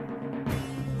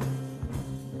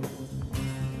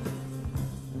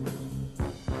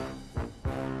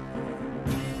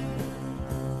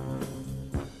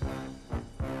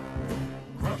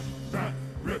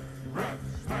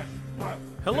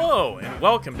Hello, and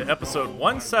welcome to episode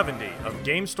 170 of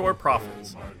Game Store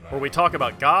Prophets, where we talk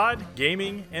about God,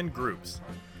 gaming, and groups.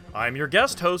 I'm your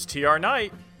guest host, TR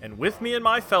Knight, and with me in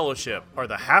my fellowship are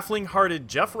the halfling-hearted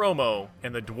Jeff Romo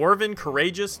and the dwarven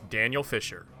courageous Daniel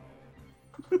Fisher.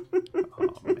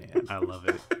 Oh man, I love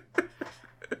it.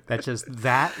 That's just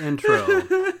that intro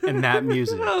and that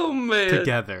music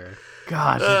together.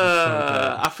 Gosh, so good.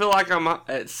 I feel like I'm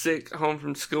at sick home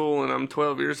from school and I'm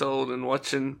 12 years old and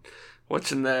watching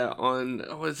that on,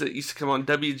 what is it, used to come on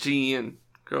WGN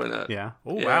growing up. Yeah.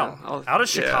 Oh, yeah. Wow. Out of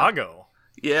Chicago.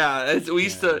 Yeah, we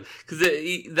used to, because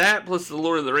that plus the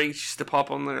Lord of the Rings used to pop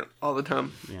on there all the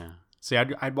time. Yeah. See,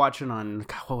 I'd watch it on,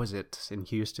 what was it, in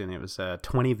Houston? It was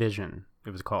 20 Vision,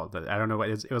 it was called. I don't know what,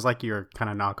 it was like your kind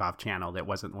of knockoff channel that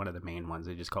wasn't one of the main ones.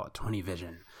 They just call it 20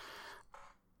 Vision.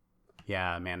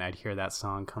 Yeah, man, I'd hear that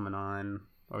song coming on,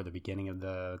 or the beginning of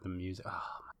the music. Oh,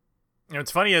 You know,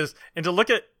 what's funny is, and to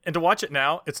watch it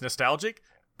now, it's nostalgic,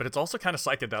 but it's also kind of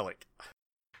psychedelic.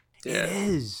 Yeah. It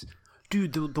is.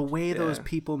 Dude, the way those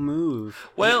people move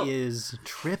is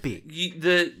trippy.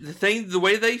 The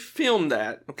way they filmed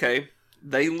that, okay,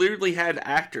 they literally had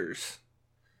actors,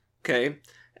 okay,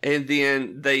 and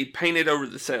then they painted over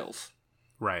the cells.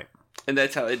 Right. And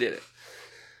that's how they did it.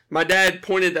 My dad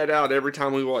pointed that out every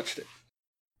time we watched it.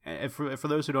 And for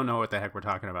those who don't know what the heck we're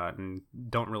talking about and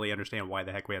don't really understand why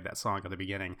the heck we had that song at the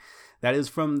beginning, that is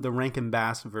from the Rankin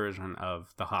Bass version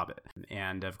of The Hobbit.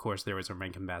 And, of course, there was a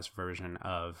Rankin Bass version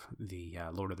of the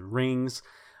Lord of the Rings.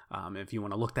 If you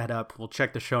want to look that up, we'll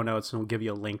check the show notes and we'll give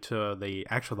you a link to the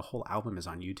whole album is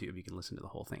on YouTube. You can listen to the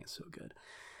whole thing. It's so good.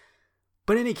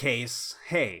 But in any case,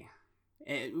 hey,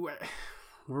 we're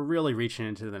really reaching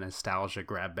into the nostalgia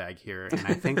grab bag here. And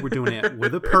I think we're doing it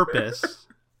with a purpose.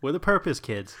 With a purpose,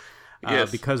 kids. Yes.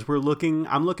 Because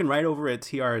I'm looking right over at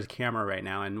TR's camera right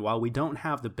now, and while we don't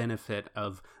have the benefit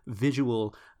of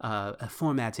visual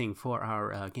formatting for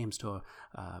our Game Store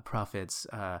Prophets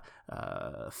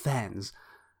fans,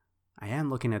 I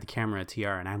am looking at the camera at TR,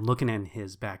 and I'm looking at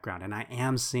his background, and I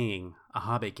am seeing a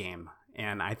Hobbit game,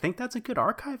 and I think that's a good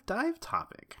archive dive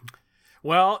topic.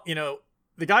 Well, you know,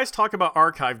 the guys talk about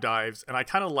archive dives, and I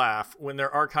kind of laugh when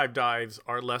their archive dives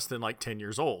are less than like 10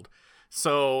 years old.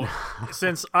 So,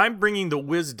 since I'm bringing the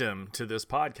wisdom to this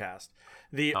podcast,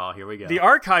 here we go. The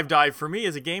archive dive for me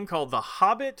is a game called The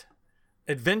Hobbit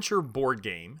Adventure board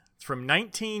game. It's from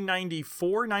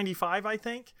 1994-95, I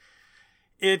think.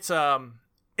 It's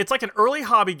like an early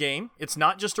hobby game. It's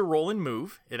not just a roll and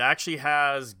move. It actually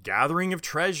has gathering of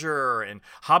treasure and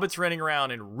hobbits running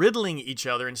around and riddling each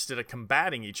other instead of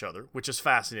combating each other, which is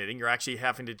fascinating. You're actually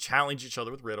having to challenge each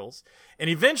other with riddles. And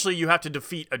eventually you have to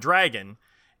defeat a dragon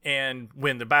and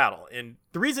win the battle. And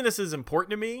the reason this is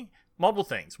important to me, multiple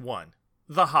things. One,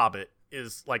 The Hobbit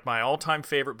is like my all-time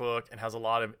favorite book and has a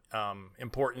lot of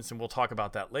importance, and we'll talk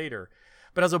about that later.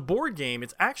 But as a board game,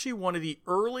 it's actually one of the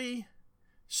early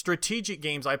strategic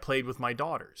games I played with my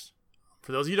daughters.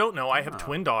 For those of you who don't know, I have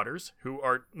twin daughters who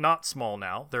are not small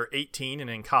now. They're 18 and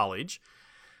in college.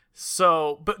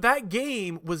 So, but that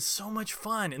game was so much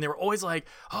fun, and they were always like,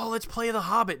 "Oh, let's play The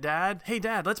Hobbit, Dad. Hey,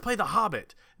 Dad, let's play The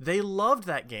Hobbit." They loved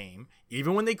that game,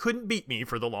 even when they couldn't beat me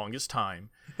for the longest time,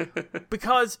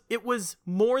 because it was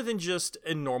more than just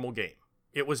a normal game.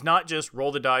 It was not just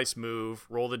roll the dice, move,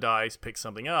 roll the dice, pick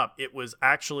something up. It was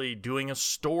actually doing a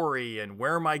story, and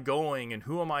where am I going, and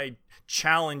who am I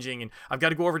challenging, and I've got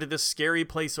to go over to this scary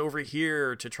place over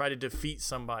here to try to defeat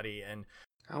somebody, and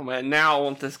Oh man, now I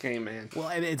want this game, man. Well,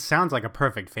 it sounds like a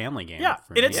perfect family game. Yeah,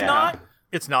 for and me.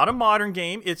 it's not a modern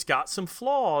game. It's got some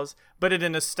flaws, but at a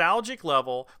nostalgic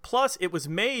level. Plus, it was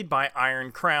made by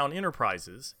Iron Crown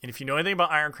Enterprises. And if you know anything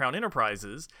about Iron Crown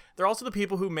Enterprises, they're also the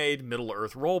people who made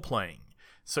Middle-earth role-playing.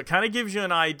 So it kind of gives you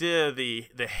an idea of the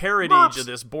heritage of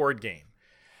this board game.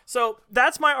 So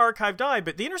that's my archive dive.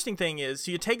 But the interesting thing is,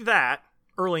 so you take that,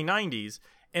 early 90s,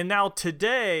 and now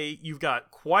today, you've got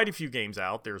quite a few games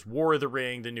out. There's War of the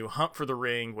Ring, the new Hunt for the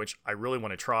Ring, which I really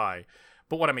want to try.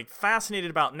 But what I'm fascinated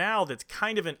about now that's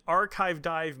kind of an archive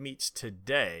dive meets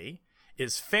today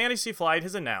is Fantasy Flight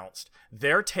has announced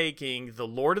they're taking the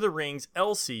Lord of the Rings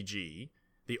LCG,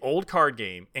 the old card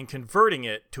game, and converting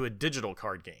it to a digital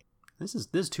card game. This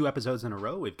is 2 episodes in a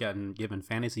row we've given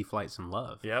Fantasy Flight some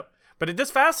love. Yep. But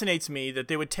this fascinates me that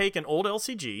they would take an old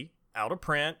LCG out of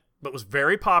print, but was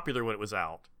very popular when it was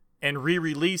out, and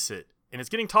re-release it. And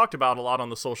it's getting talked about a lot on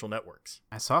the social networks.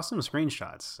 I saw some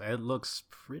screenshots. It looks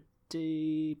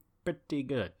pretty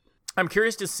good. I'm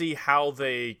curious to see how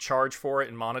they charge for it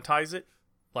and monetize it.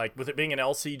 Like, with it being an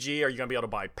LCG, are you going to be able to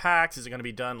buy packs? Is it going to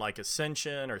be done like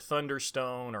Ascension or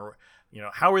Thunderstone? Or,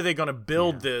 how are they going to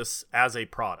build this as a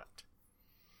product?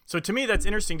 So to me, that's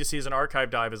interesting to see as an archive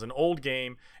dive as an old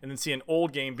game, and then see an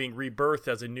old game being rebirthed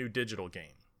as a new digital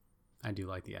game. I do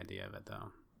like the idea of it,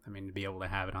 though. I mean, to be able to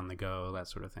have it on the go, that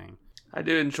sort of thing. I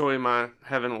do enjoy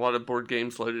having a lot of board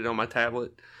games loaded on my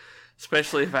tablet,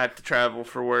 especially if I have to travel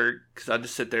for work, because I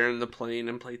just sit there in the plane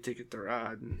and play Ticket to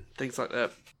Ride and things like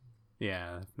that.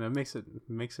 Yeah, that makes it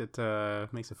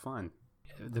fun.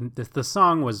 The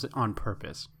song was on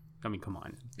purpose. I mean, come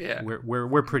on. Yeah,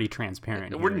 we're pretty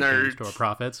transparent. We're nerds. Store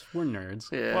profits. We're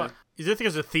nerds. Yeah. What? You think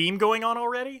there's a theme going on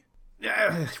already?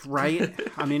 Yeah, right.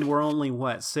 I mean, we're only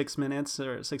 6 minutes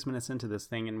into this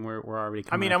thing, and we're already.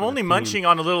 I mean, I'm only munching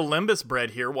on a little Limbus bread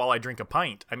here while I drink a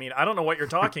pint. I mean, I don't know what you're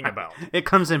talking about. It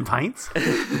comes in pints. You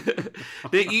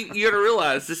got to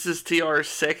realize this is TR's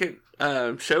second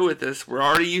show with us. We're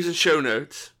already using show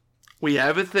notes. We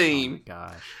have a theme. Oh my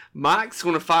gosh. Mike's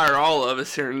going to fire all of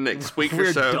us here in the next week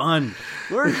or so.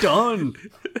 We're done.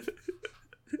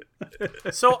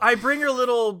 So I bring a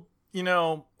little,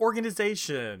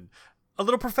 organization, a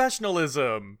little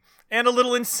professionalism, and a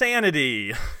little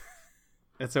insanity.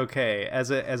 It's okay. As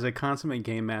a consummate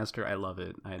game master, I love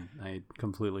it. I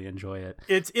completely enjoy it.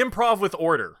 It's improv with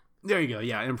order. There you go.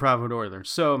 Yeah, improv with order.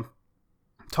 So,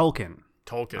 Tolkien.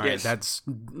 All Yes.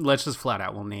 Right, let's just flat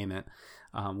out, we'll name it.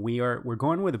 We're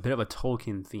going with a bit of a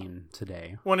Tolkien theme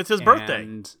today. When it's his birthday.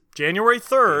 January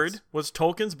 3rd was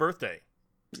Tolkien's birthday.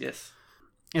 Yes.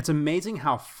 It's amazing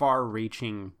how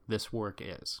far-reaching this work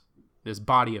is. This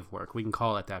body of work. We can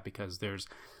call it that because there's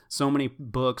so many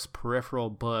books, peripheral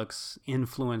books,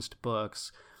 influenced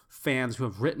books, fans who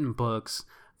have written books,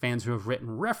 fans who have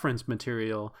written reference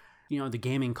material. The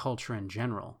gaming culture in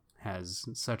general has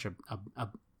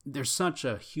there's such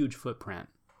a huge footprint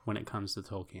when it comes to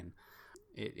Tolkien.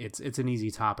 It's an easy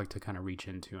topic to kind of reach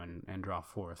into and draw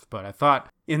forth. But I thought,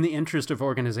 in the interest of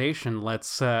organization,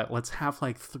 let's have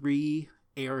 3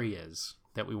 areas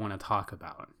that we want to talk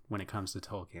about when it comes to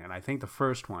Tolkien. And I think the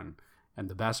first one, and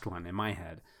the best one in my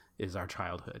head, is our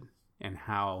childhood and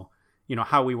how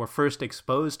we were first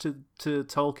exposed to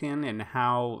Tolkien, and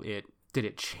how did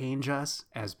it change us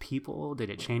as people? Did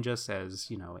it change us as,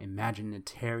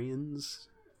 imaginatarians?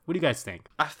 What do you guys think?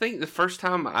 I think the first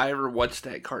time I ever watched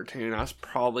that cartoon, I was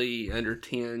probably under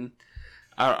 10.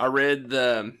 I read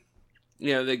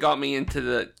they got me into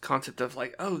the concept of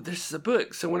this is a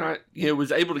book. So when I,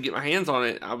 was able to get my hands on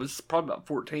it, I was probably about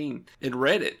 14 and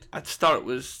read it. I just thought it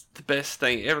was the best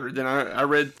thing ever. Then I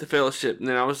read The Fellowship, and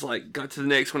then I was got to the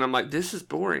next one. I'm like, this is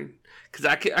boring. Because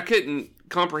I couldn't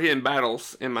comprehend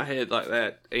battles in my head like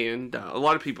that. And a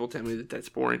lot of people tell me that that's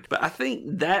boring. But I think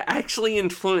that actually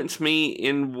influenced me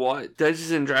in what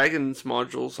Dungeons & Dragons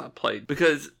modules I played.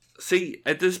 Because, see,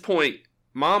 at this point,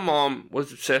 my mom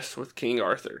was obsessed with King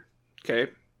Arthur.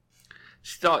 Okay?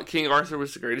 She thought King Arthur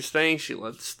was the greatest thing. She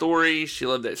loved the story. She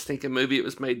loved that stinking movie. It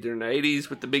was made during the 80s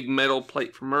with the big metal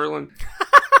plate from Merlin.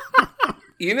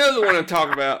 You know the one I'm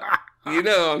talking about. You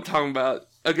know what I'm talking about.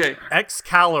 Okay.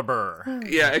 Excalibur.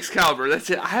 Yeah, Excalibur. That's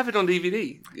it. I have it on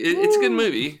DVD. It's a good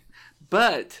movie,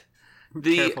 but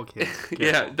Careful, kid.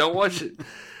 Yeah, don't watch it.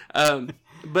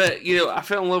 But I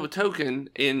fell in love with Tolkien,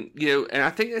 and I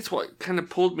think that's what kind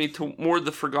of pulled me to more of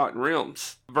the Forgotten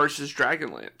Realms versus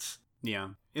Dragonlance. Yeah.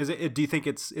 Do you think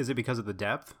is it because of the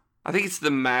depth? I think it's the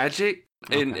magic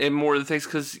and more of the things,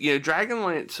 because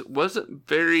Dragonlance wasn't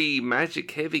very magic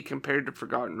heavy compared to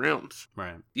Forgotten Realms.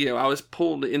 Right. I was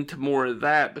pulled into more of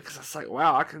that because I was like,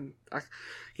 wow,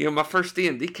 my first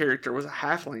D&D character was a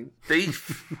halfling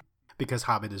thief. Because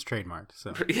Hobbit is trademarked.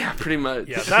 So yeah, pretty much.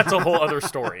 Yeah, that's a whole other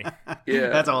story. Yeah,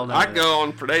 that's all. I go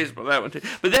on for days about that one too.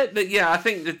 But I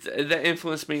think that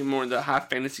influenced me more in the high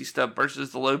fantasy stuff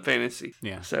versus the low fantasy.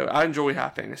 Yeah. So I enjoy high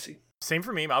fantasy. Same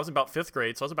for me. I was about 5th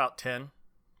grade, so I was about 10,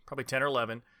 probably 10 or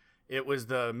 11. It was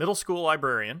the middle school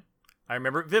librarian. I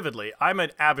remember it vividly. I'm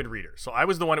an avid reader, so I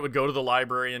was the one that would go to the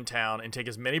library in town and take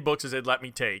as many books as they'd let me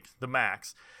take, the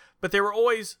max. But they were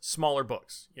always smaller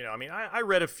books. I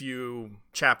read a few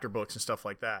chapter books and stuff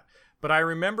like that. But I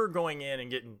remember going in and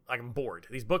getting, I'm bored.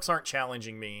 These books aren't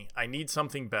challenging me. I need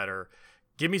something better.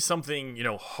 Give me something,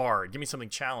 hard. Give me something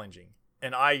challenging.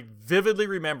 And I vividly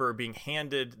remember being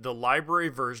handed the library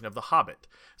version of The Hobbit.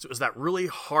 So it was that really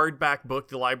hardback book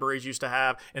the libraries used to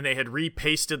have, and they had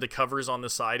repasted the covers on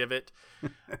the side of it.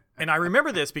 And I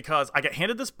remember this because I got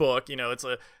handed this book. It's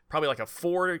probably a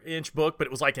 4-inch book, but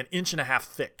it was 1.5 inches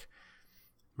thick.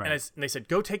 Right. And they said,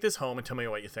 go take this home and tell me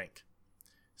what you think.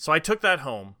 So I took that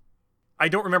home. I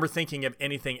don't remember thinking of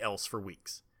anything else for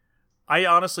weeks. I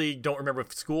honestly don't remember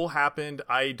if school happened.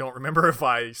 I don't remember if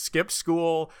I skipped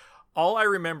school. All I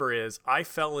remember is I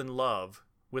fell in love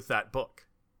with that book.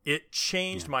 It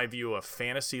changed my view of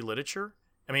fantasy literature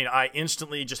I mean, I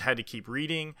instantly just had to keep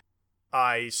reading.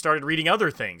 I started reading other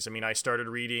things. I mean, I started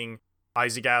reading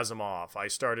Isaac Asimov. I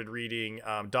started reading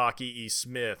Doc E.E.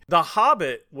 Smith. The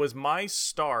Hobbit was my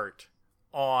start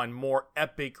on more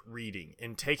epic reading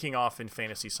and taking off in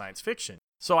fantasy science fiction.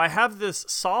 So I have this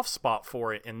soft spot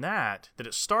for it in that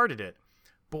it started it.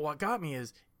 But what got me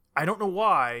is, I don't know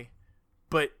why,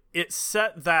 but it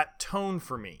set that tone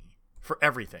for me for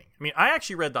everything. I mean, I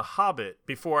actually read The Hobbit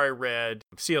before I read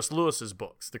C.S. Lewis's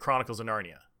books, The Chronicles of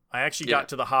Narnia. I actually got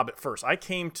to The Hobbit first. I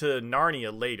came to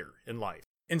Narnia later in life.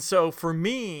 And so for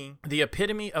me, the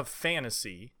epitome of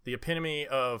fantasy, the epitome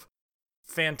of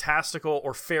fantastical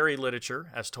or fairy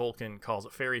literature, as Tolkien calls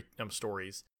it, fairy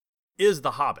stories, is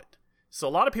The Hobbit. So a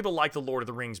lot of people like The Lord of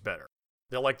the Rings better.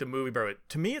 They'll like the movie better. But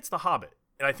to me, it's The Hobbit.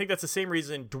 And I think that's the same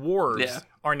reason dwarves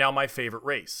are now my favorite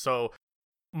race. So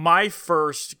my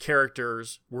first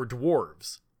characters were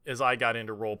dwarves as I got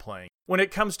into role-playing. When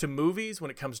it comes to movies,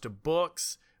 when it comes to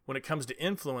books, when it comes to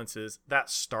influences, that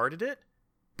started it.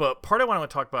 But part of what I want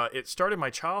to talk about, it started my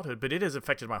childhood, but it has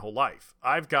affected my whole life.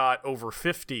 I've got over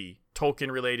 50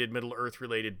 Tolkien-related,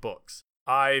 Middle-earth-related books.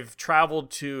 I've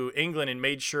traveled to England and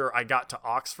made sure I got to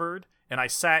Oxford, and I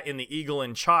sat in the Eagle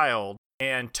and Child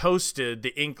and toasted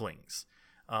the Inklings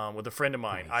with a friend of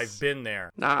mine. Nice. I've been there.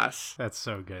 Nice. That's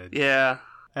so good. Yeah.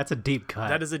 That's a deep cut.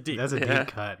 That's a deep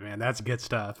cut, man. That's good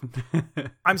stuff.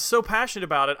 I'm so passionate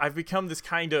about it. I've become this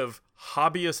kind of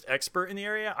hobbyist expert in the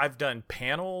area. I've done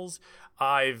panels.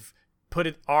 I've put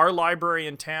at our library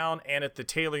in town and at the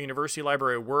Taylor University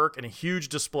Library at work and a huge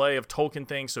display of Tolkien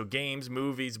things, so games,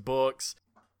 movies, books.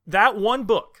 That one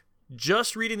book,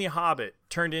 just reading The Hobbit,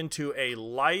 turned into a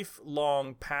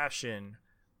lifelong passion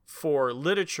for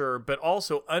literature, but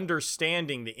also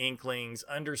understanding the Inklings,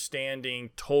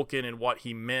 understanding Tolkien and what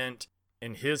he meant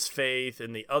and his faith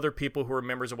and the other people who are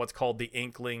members of what's called the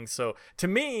Inklings. So to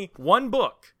me, one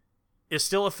book is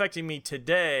still affecting me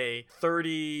today,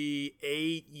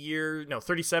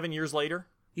 37 years later.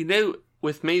 You know,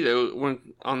 with me though,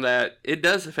 on that, it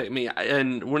does affect me.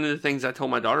 And one of the things I told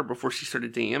my daughter before she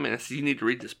started DMing, I said, you need to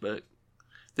read this book.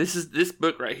 This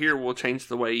book right here will change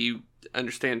the way you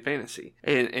understand fantasy.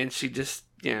 And she just,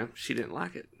 she didn't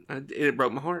like it. It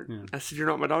broke my heart. Yeah. I said, you're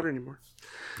not my daughter anymore.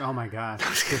 Oh my gosh.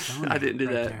 I didn't do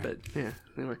that, but yeah,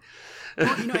 anyway.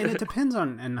 Well, and it depends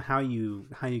on how you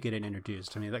get it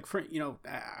introduced. I mean, like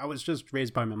I was just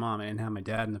raised by my mom. I didn't have my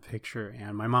dad in the picture,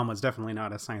 and my mom was definitely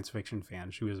not a science fiction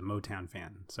fan. She was a Motown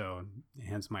fan, so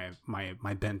hence my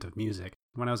bent of music.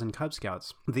 When I was in Cub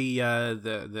Scouts,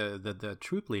 the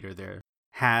troop leader there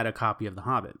had a copy of The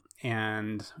Hobbit,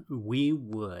 and we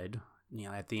would,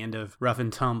 at the end of rough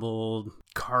and tumble,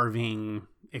 carving,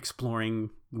 exploring,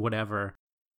 whatever,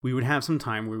 we would have some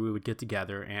time where we would get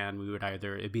together and we would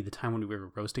it'd be the time when we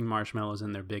were roasting marshmallows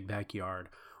in their big backyard,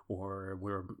 or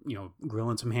we were,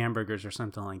 grilling some hamburgers or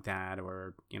something like that,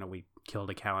 or, we killed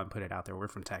a cow and put it out there. We're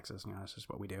from Texas, that's just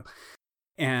what we do.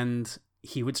 And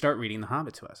he would start reading The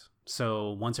Hobbit to us.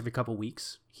 So once every couple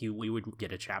weeks, we would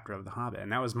get a chapter of The Hobbit.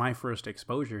 And that was my first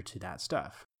exposure to that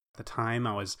stuff. At the time,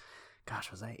 was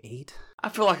I 8? I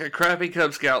feel like a crappy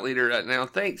Cub Scout leader right now.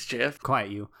 Thanks, Jeff.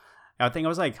 Quiet you. I think I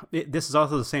was like, this is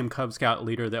also the same Cub Scout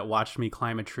leader that watched me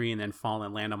climb a tree and then fall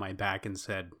and land on my back and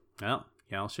said, well,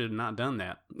 y'all should have not done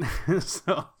that.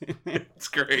 So it's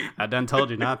great. I done told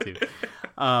you not to.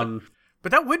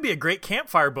 But that would be a great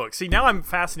campfire book. See, now I'm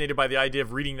fascinated by the idea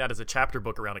of reading that as a chapter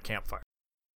book around a campfire.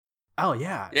 Oh,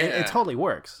 yeah. It totally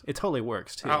works. It totally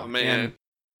works, too. Oh, man.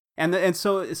 And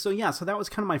so that was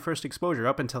kind of my first exposure.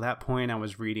 Up until that point, I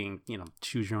was reading,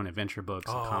 choose your own adventure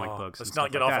books and comic books. Let's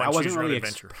not get off on choose your own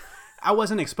adventure. I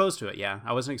wasn't exposed to it,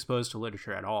 I wasn't exposed to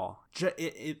literature at all.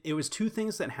 It was two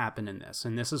things that happened in this,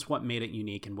 and this is what made it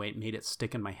unique and made it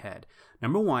stick in my head.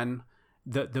 Number one,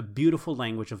 the beautiful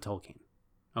language of Tolkien,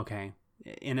 okay?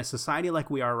 In a society like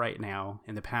we are right now,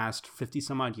 in the past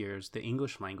 50-some-odd years, the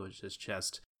English language is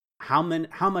just, how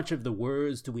much of the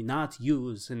words do we not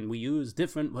use? And we use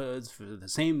different words for the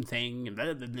same thing, and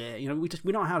blah, blah, blah. We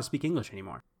don't know how to speak English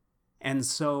anymore. And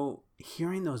so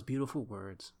hearing those beautiful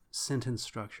words, sentence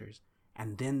structures,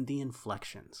 and then the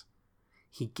inflections,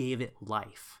 he gave it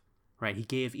life, right? He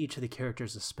gave each of the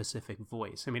characters a specific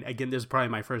voice. I mean, again, this is probably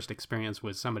my first experience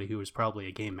with somebody who was probably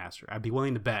a game master. I'd be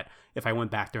willing to bet if I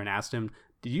went back there and asked him,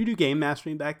 did you do game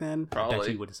mastering back then? Probably. I bet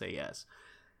he would say yes.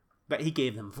 But he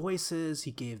gave them voices,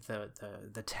 he gave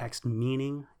the text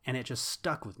meaning, and it just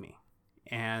stuck with me.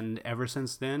 And ever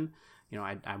since then,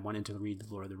 I wanted to read The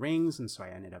Lord of the Rings, and so I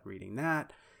ended up reading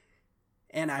that.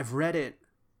 And I've read it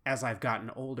as I've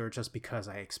gotten older just because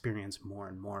I experience more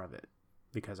and more of it.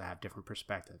 Because I have different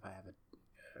perspective. I have a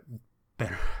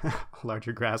better, a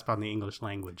larger grasp on the English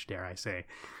language, dare I say.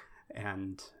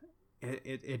 And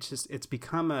it's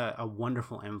become a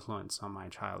wonderful influence on my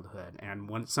childhood. And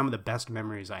some of the best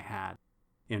memories I had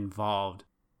involved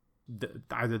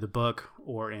either the book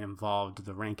or involved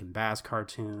the Rankin Bass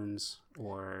cartoons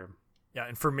or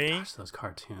and for me, gosh, those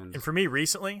cartoons. And for me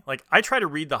recently, like I try to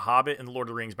read The Hobbit and The Lord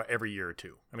of the Rings by every year or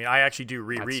two. I mean, I actually do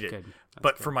reread it.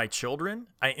 But for my children,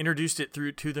 I introduced it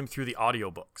to them through the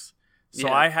audiobooks. So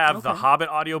I have the Hobbit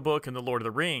audiobook and The Lord of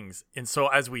the Rings. And so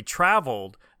as we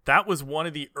traveled, that was one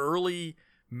of the early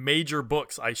major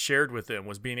books I shared with them,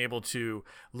 was being able to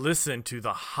listen to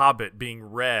The Hobbit being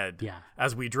read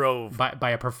as we drove.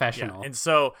 By a professional. Yeah. And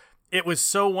so it was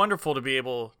so wonderful to be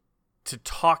able to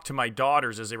talk to my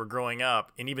daughters as they were growing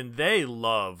up, and even they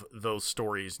love those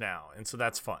stories now. And so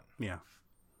that's fun. Yeah.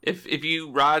 If you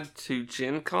ride to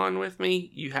Gen Con with me,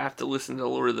 you have to listen to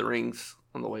Lord of the Rings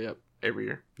on the way up every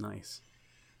year. Nice.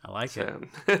 I like it.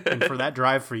 And for that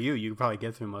drive for you, you could probably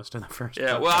get through most of the first.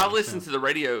 Yeah, well, I listen to the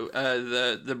radio,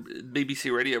 the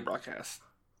BBC radio broadcast.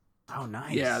 Oh,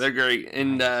 nice. Yeah, they're great.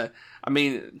 And, I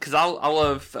mean, because I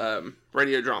love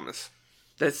radio dramas.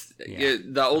 That's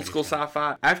the old school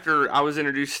sci-fi. After I was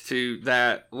introduced to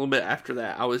that, a little bit after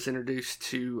that, I was introduced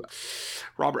to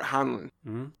Robert Heinlein.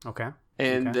 Mm-hmm. Okay.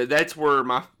 And that's where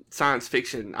my science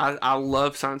fiction, I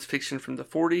love science fiction from the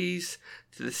 40s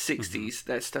to the 60s.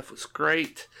 Mm-hmm. That stuff was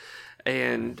great.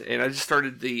 And I just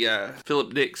started the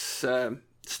Philip Dick's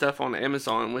stuff on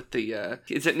Amazon with the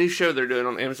it's that new show they're doing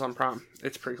on Amazon Prime.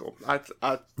 It's pretty cool.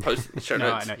 I posted the show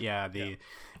notes. I know,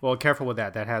 well, careful with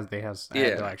that. I had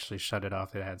to actually shut it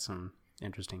off. It had some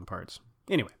interesting parts.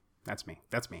 Anyway, that's me.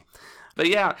 But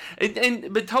yeah,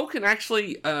 but Tolkien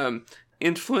actually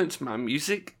influenced my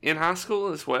music in high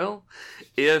school as well.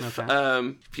 If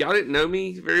y'all didn't know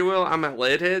me very well, I'm at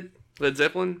Led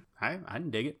Zeppelin. I didn't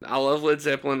dig it. I love Led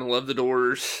Zeppelin. I love the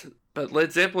Doors. But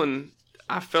Led Zeppelin,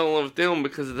 I fell in love with them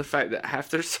because of the fact that half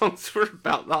their songs were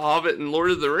about The Hobbit and Lord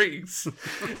of the Rings.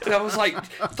 And I was like,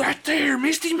 right there,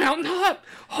 Misty Mountain Hop.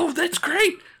 Oh, that's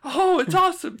great. Oh, it's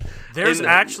awesome. There's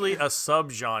actually a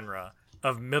subgenre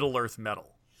of Middle-earth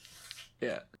metal.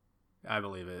 Yeah. I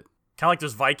believe it. Kind of like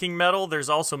there's Viking metal, there's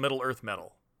also Middle-earth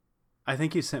metal. I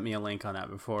think you sent me a link on that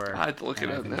before. I had to look it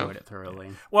up I've enjoyed it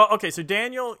thoroughly. Well, okay, so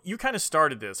Daniel, you kind of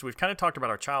started this. We've kind of talked about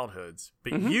our childhoods,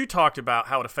 but you talked about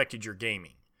how it affected your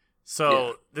gaming.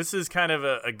 So this is kind of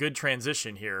a good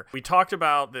transition here. We talked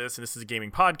about this, and this is a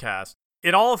gaming podcast.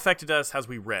 It all affected us as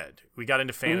we read. We got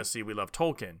into fantasy. We love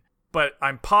Tolkien. But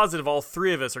I'm positive all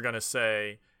three of us are going to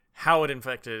say how it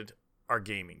affected our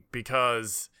gaming.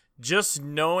 Because just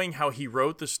knowing how he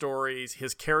wrote the stories,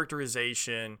 his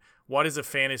characterization, what is a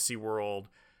fantasy world,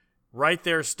 right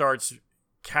there starts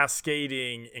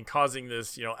cascading and causing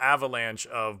this, avalanche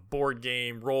of board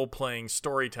game, role-playing,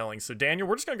 storytelling. So, Daniel,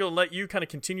 we're just going to let you kind of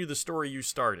continue the story you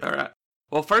started. All right.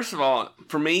 Well, first of all,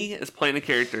 for me, as playing a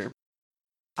character,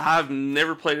 I've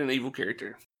never played an evil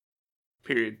character.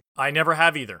 Period. I never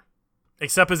have either,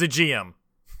 except as a GM.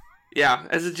 Yeah,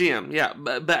 as a GM, yeah.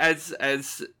 But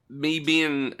as me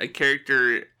being a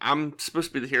character, I'm supposed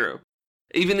to be the hero.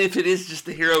 Even if it is just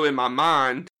the hero in my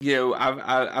mind,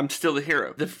 I'm still the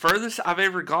hero. The furthest I've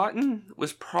ever gotten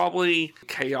was probably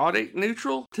chaotic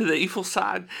neutral to the evil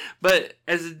side. But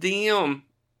as a DM,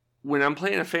 when I'm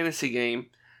playing a fantasy game,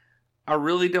 I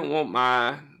really don't want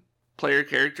my player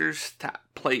characters to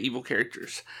play evil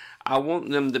characters. I want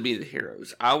them to be the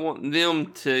heroes. I want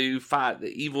them to fight the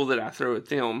evil that I throw at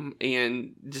them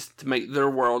and just to make their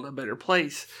world a better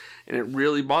place. And it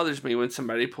really bothers me when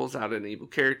somebody pulls out an evil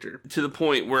character to the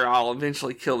point where I'll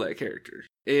eventually kill that character.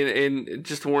 And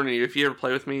just warning you, if you ever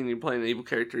play with me and you play an evil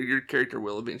character, your character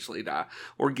will eventually die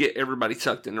or get everybody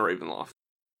sucked into Ravenloft.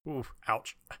 Ooh,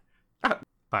 ouch.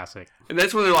 Classic. And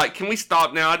that's when they're like, can we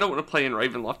stop now? I don't want to play in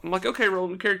Ravenloft. I'm like, okay, roll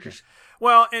the characters.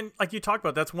 Well, and like you talked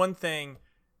about, that's one thing.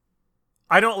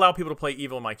 I don't allow people to play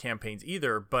evil in my campaigns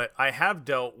either, but I have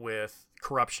dealt with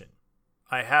corruption.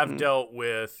 I have dealt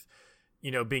with,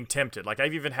 being tempted. Like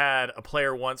I've even had a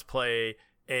player once play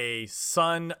a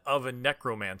son of a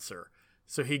necromancer.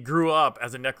 So he grew up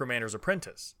as a necromancer's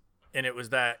apprentice. And it was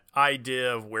that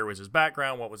idea of where was his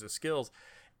background, what was his skills.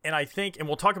 And I think, and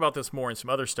we'll talk about this more in some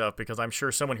other stuff because I'm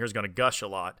sure someone here is going to gush a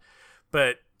lot,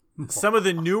 but some of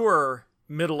the newer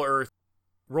Middle-earth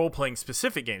role-playing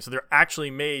specific games, so they're actually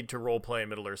made to role-play in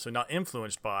Middle-earth, so not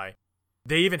influenced by,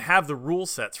 they even have the rule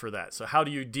sets for that. So how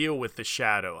do you deal with the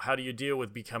shadow? How do you deal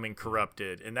with becoming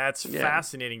corrupted? And that's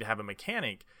fascinating to have a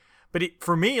mechanic. But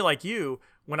for me, like you,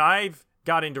 when I've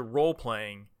got into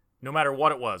role-playing, no matter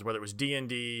what it was, whether it was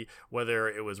D&D, whether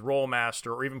it was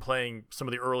Rollmaster, or even playing some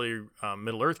of the early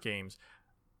Middle-earth games,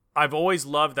 I've always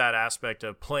loved that aspect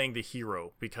of playing the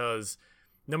hero, because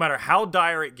no matter how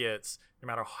dire it gets, no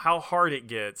matter how hard it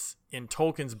gets in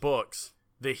Tolkien's books,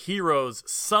 the heroes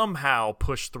somehow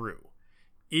push through,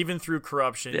 even through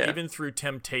corruption, even through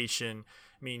temptation.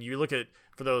 I mean, you look at,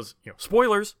 for those,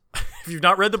 spoilers, if you've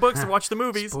not read the books and watched the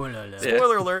movies,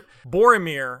 spoiler alert,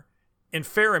 Boromir and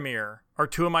Faramir are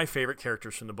two of my favorite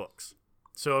characters from the books.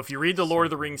 So if you read the Lord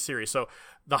of the Rings series, so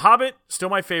The Hobbit, still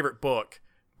my favorite book,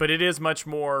 but it is much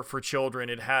more for children.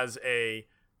 It has a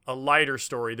lighter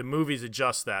story. The movies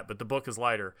adjust that, but the book is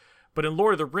lighter. But in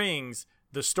Lord of the Rings,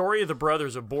 the story of the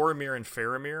brothers of Boromir and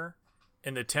Faramir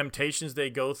and the temptations they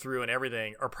go through and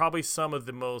everything are probably some of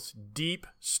the most deep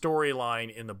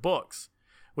storyline in the books,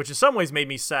 which in some ways made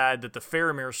me sad that the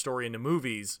Faramir story in the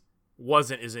movies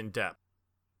wasn't as in-depth.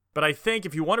 But I think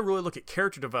if you want to really look at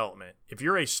character development, if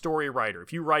you're a story writer,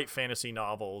 if you write fantasy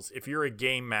novels, if you're a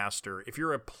game master, if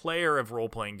you're a player of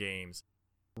role-playing games,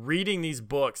 reading these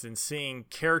books and seeing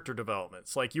character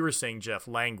developments, like you were saying, Jeff,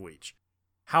 language,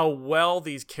 how well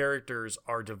these characters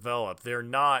are developed. They're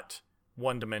not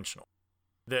one-dimensional.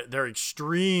 They're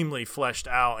extremely fleshed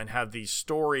out and have these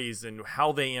stories and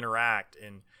how they interact.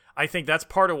 And I think that's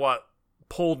part of what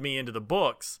pulled me into the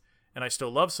books, and I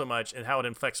still love so much, and how it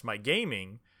affects my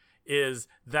gaming, is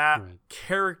that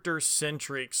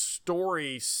character-centric,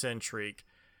 story-centric,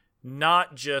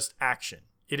 not just action.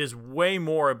 It is way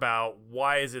more about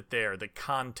why is it there, the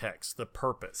context, the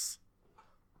purpose.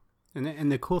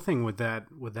 And the cool thing with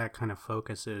that kind of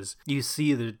focus is you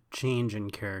see the change in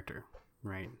character,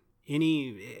 right?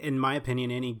 In my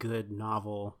opinion, any good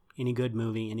novel, any good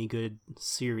movie, any good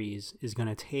series is going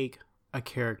to take a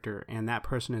character, and that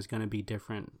person is going to be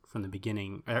different from the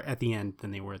beginning, or at the end,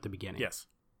 than they were at the beginning. Yes.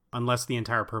 Unless the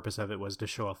entire purpose of it was to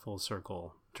show a full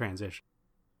circle transition.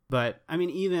 But I mean,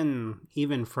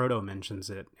 even Frodo mentions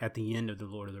it at the end of the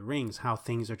Lord of the Rings, how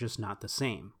things are just not the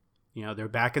same. They're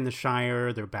back in the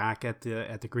Shire, they're back at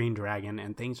the Green Dragon,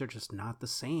 and things are just not the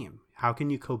same. How can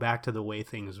you go back to the way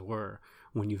things were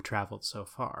when you've traveled so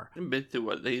far? And been through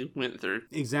what they went through.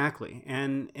 Exactly,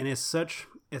 and it's such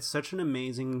an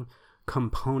amazing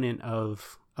component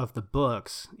of the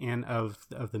books and of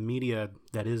the media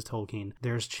that is Tolkien.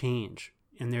 There's change.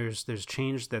 And there's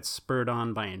change that's spurred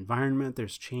on by environment.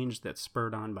 There's change that's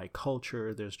spurred on by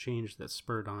culture. There's change that's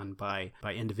spurred on by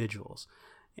individuals.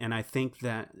 And I think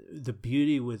that the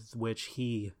beauty with which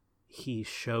he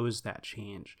shows that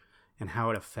change and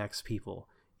how it affects people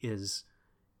is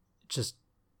just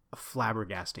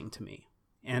flabbergasting to me.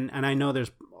 And I know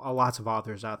there's lots of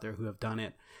authors out there who have done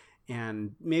it,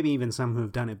 and maybe even some who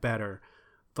have done it better.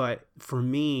 But for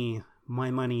me, my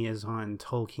money is on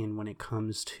Tolkien when it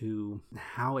comes to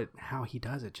how he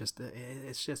does it.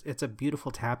 It's a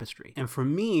beautiful tapestry. And for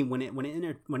me,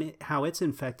 how it's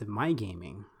infected my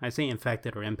gaming, I say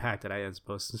infected or impacted, I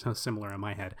suppose it's so similar in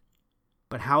my head.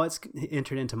 But how it's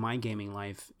entered into my gaming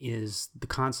life is the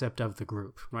concept of the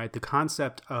group, right? The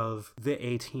concept of the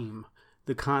A-team,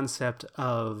 the concept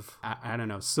of, I don't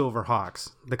know,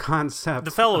 Silverhawks, the concept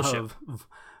the fellowship. of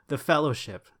the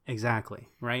fellowship, exactly,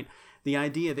 right? The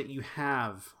idea that you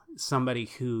have somebody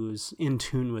who's in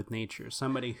tune with nature,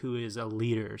 somebody who is a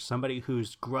leader, somebody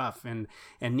who's gruff and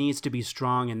needs to be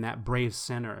strong in that brave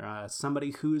center,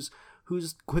 somebody who's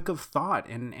quick of thought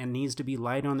and needs to be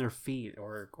light on their feet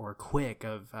or quick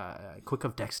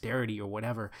of dexterity or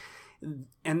whatever,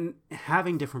 and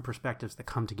having different perspectives that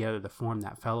come together to form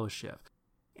that fellowship.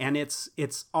 And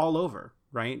it's all over,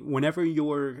 right? Whenever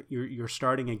you're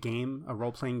starting a game, a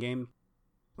role-playing game,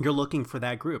 you're looking for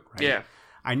that group, right? Yeah.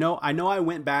 I know I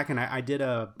went back and I did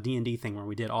a D&D thing where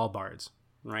we did all bards,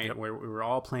 right? Yep. Where we were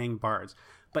all playing bards,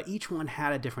 but each one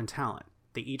had a different talent.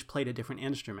 They each played a different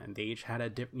instrument. They each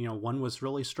had one was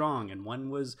really strong and one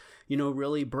was,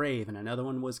 really brave, and another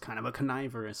one was kind of a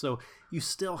conniver. So you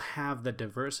still have the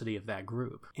diversity of that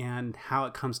group and how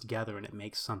it comes together, and it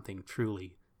makes something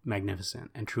truly magnificent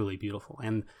and truly beautiful.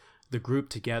 And the group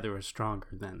together is stronger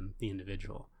than the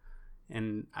individual.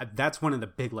 And that's one of the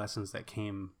big lessons that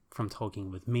came from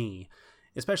Tolkien with me,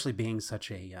 especially being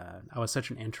I was such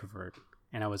an introvert,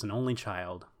 and I was an only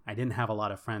child. I didn't have a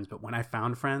lot of friends, but when I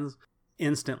found friends,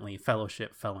 instantly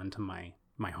fellowship fell into my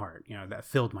heart. That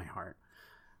filled my heart.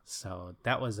 So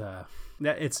that was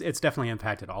it's definitely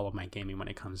impacted all of my gaming when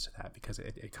it comes to that, because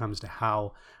it comes to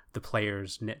how the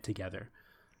players knit together.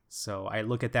 So I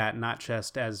look at that not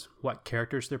just as what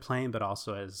characters they're playing, but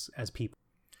also as people.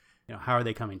 How are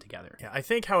they coming together? Yeah, I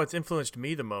think how it's influenced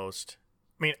me the most,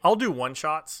 I mean, I'll do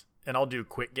one-shots and I'll do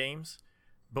quick games,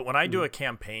 but when I do a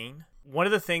campaign, one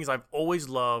of the things I've always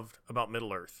loved about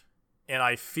Middle-earth, and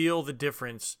I feel the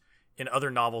difference in other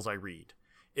novels I read,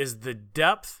 is the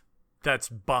depth that's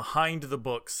behind the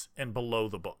books and below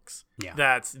the books. Yeah.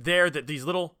 That's there, that these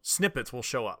little snippets will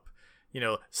show up.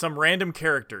 Some random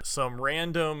character, some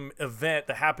random event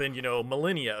that happened,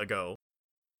 millennia ago.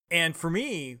 And for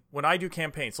me, when I do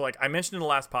campaigns, so like I mentioned in the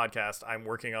last podcast, I'm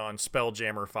working on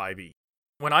Spelljammer 5e.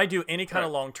 When I do any kind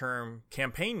of long-term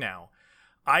campaign now,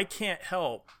 I can't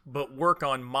help but work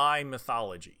on my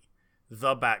mythology,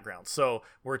 the background. So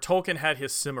where Tolkien had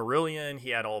his Silmarillion, he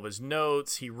had all of his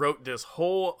notes, he wrote this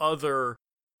whole other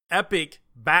epic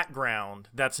background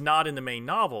that's not in the main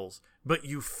novels, but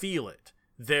you feel it.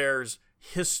 There's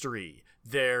history,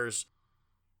 there's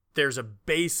a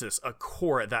basis, a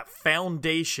core, that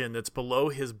foundation that's below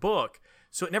his book,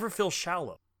 so it never feels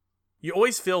shallow. You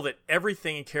always feel that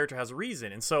everything in character has a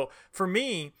reason. And so for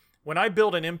me, when I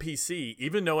build an NPC,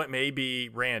 even though it may be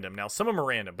random, now some of them are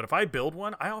random, but if I build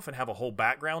one, I often have a whole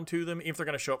background to them, even if they're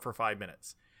going to show up for 5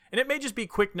 minutes. And it may just be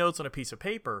quick notes on a piece of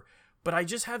paper, but I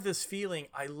just have this feeling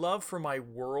I love for my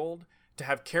world to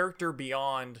have character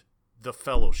beyond the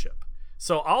fellowship.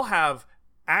 So I'll have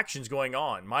actions going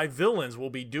on. My villains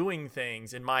will be doing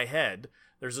things in my head.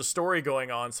 There's a story going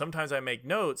on. Sometimes I make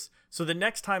notes. So the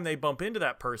next time they bump into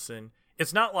that person,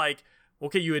 it's not like,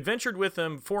 okay, you adventured with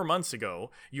them 4 months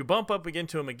ago, you bump up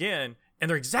into them again, and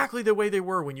they're exactly the way they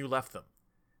were when you left them.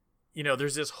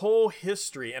 There's this whole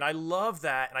history, and I love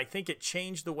that, and I think it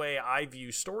changed the way I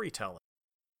view storytelling.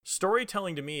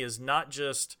 Storytelling to me is not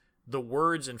just the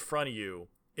words in front of you,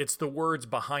 it's the words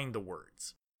behind the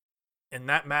words. And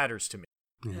that matters to me.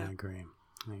 Yeah, I agree.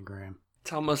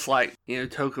 It's almost like,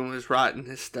 Tolkien was writing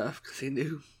his stuff because he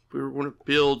knew we were going to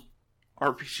build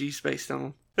RPGs based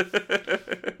on them.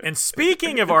 And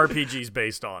speaking of RPGs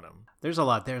based on them, there's a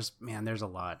lot. There's a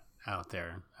lot out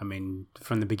there. I mean,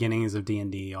 from the beginnings of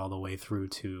D&D all the way through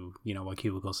to, what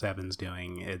Cubicle 7's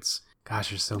doing. There's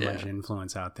so much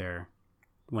influence out there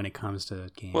when it comes to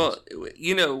games. Well,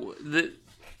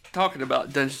 talking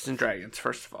about Dungeons and Dragons,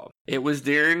 first of all, it was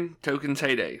during Tolkien's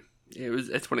heyday.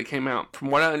 That's when it came out.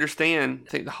 From what I understand, I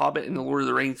think The Hobbit and The Lord of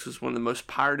the Rings was one of the most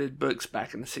pirated books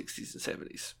back in the 60s and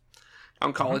 70s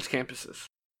on college campuses.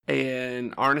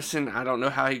 And Arneson, I don't know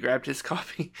how he grabbed his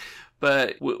copy,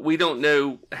 but we don't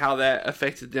know how that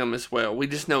affected them as well. We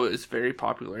just know it was very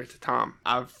popular at the time.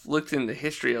 I've looked into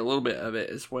history a little bit of it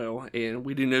as well, and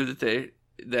we do know that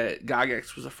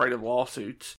Gygax was afraid of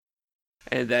lawsuits.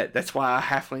 And that's why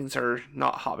halflings are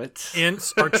not hobbits.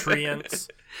 Ents are treants.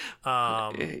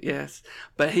 Yes.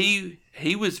 But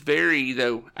he was very,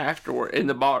 though, afterward, in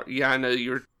the bar. Yeah, I know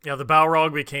you're... Yeah, the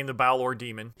Balrog became the Balor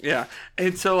demon. Yeah.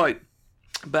 And so,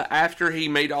 but after he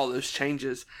made all those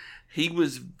changes, he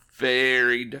was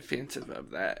very defensive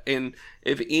of that. And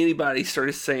if anybody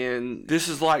started saying, this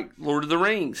is like Lord of the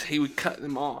Rings, he would cut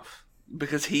them off.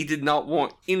 Because he did not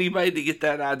want anybody to get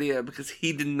that idea, because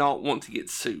he did not want to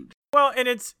get sued. Well, and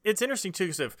it's interesting, too,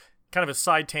 because of kind of a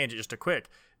side tangent, just a quick.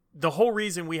 The whole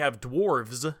reason we have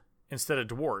dwarves instead of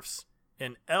dwarfs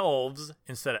and elves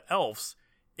instead of elves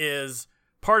is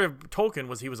part of Tolkien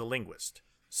was he was a linguist.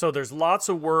 So there's lots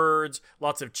of words,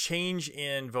 lots of change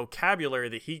in vocabulary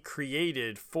that he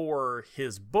created for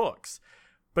his books.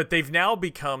 But they've now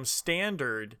become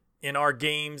standard in our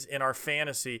games, in our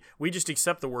fantasy. We just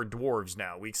accept the word dwarves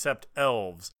now. We accept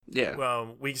elves. Yeah.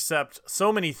 We accept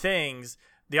so many things.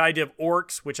 The idea of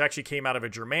orcs, which actually came out of a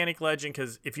Germanic legend,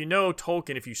 because if you know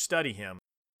Tolkien, if you study him,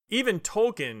 even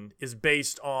Tolkien is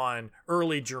based on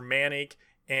early Germanic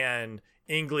and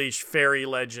English fairy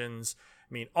legends.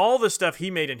 I mean, all the stuff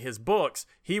he made in his books,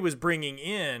 he was bringing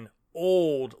in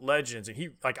old legends,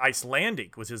 and like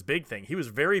Icelandic was his big thing. He was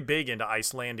very big into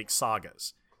Icelandic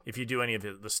sagas, if you do any of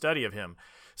the study of him.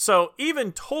 So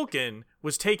even Tolkien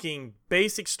was taking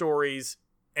basic stories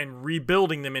and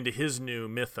rebuilding them into his new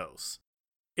mythos.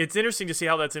 It's interesting to see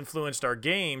how that's influenced our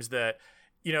games that,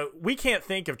 we can't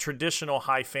think of traditional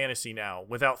high fantasy now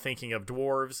without thinking of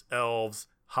dwarves, elves,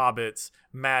 hobbits,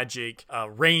 magic,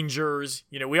 rangers.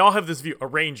 We all have this view. A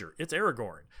ranger, it's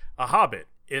Aragorn. A hobbit,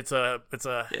 it's a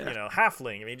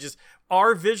halfling. I mean, just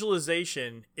our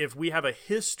visualization, if we have a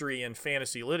history in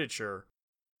fantasy literature,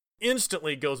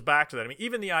 instantly goes back to that. I mean,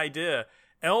 even the idea,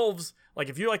 elves, like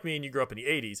if you're like me and you grew up in the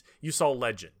 80s, you saw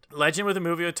Legend. Legend with a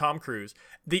movie with Tom Cruise.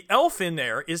 The elf in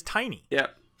there is tiny.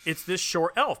 Yep. It's this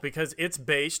short elf because it's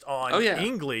based on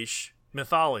English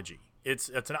mythology. It's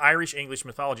an Irish English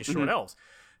mythology, short elves.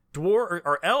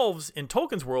 Elves in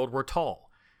Tolkien's world were tall.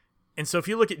 And so if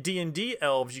you look at D&D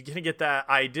elves, you're going to get that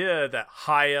idea that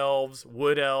high elves,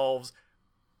 wood elves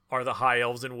are the high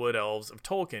elves and wood elves of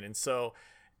Tolkien. And so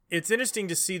it's interesting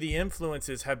to see the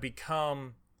influences have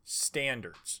become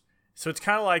standards. So it's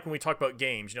kind of like when we talk about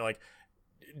games, like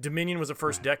Dominion was the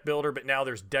first deck builder, but now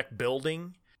there's deck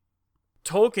building.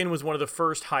 Tolkien was one of the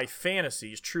first high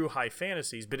fantasies, true high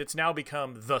fantasies, but it's now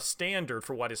become the standard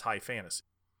for what is high fantasy.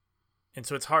 And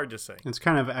so it's hard to say. It's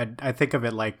kind of, I think of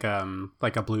it like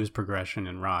a blues progression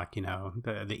in rock. You know,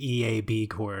 the E A B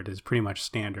chord is pretty much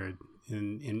standard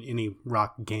in any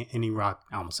rock game. I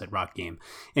almost said rock game.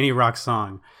 Any rock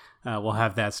song will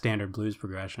have that standard blues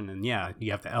progression. And yeah,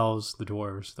 you have the elves, the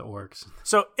dwarves, the orcs.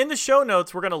 So in the show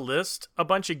notes, we're going to list a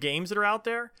bunch of games that are out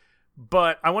there,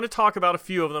 but I want to talk about a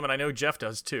few of them, and I know Jeff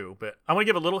does too. But I want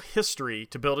to give a little history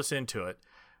to build us into it.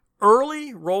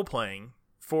 Early role playing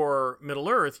for Middle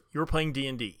Earth, you were playing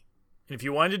D&D. And if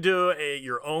you wanted to do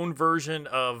your own version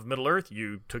of Middle Earth,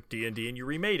 you took D&D and you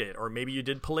remade it, or maybe you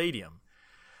did Palladium.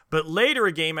 But later,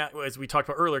 a game, as we talked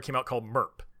about earlier, came out called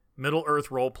MERP, Middle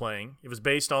Earth Role Playing. It was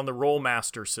based on the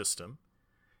Rollmaster system.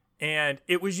 And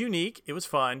it was unique, it was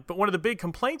fun, but one of the big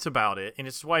complaints about it, and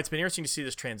it's why it's been interesting to see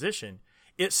this transition,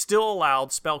 it still allowed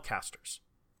spellcasters.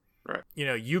 Right. You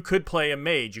know, you could play a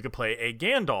mage, you could play a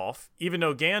Gandalf, even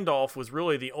though Gandalf was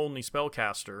really the only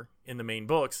spellcaster in the main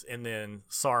books, and then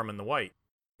Saruman the White.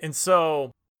 And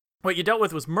so what you dealt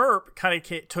with was MERP kind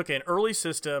of took an early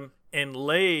system and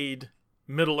laid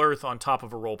Middle Earth on top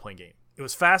of a role-playing game. It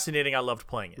was fascinating. I loved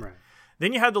playing it. Right.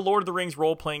 Then you had the Lord of the Rings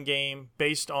role-playing game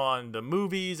based on the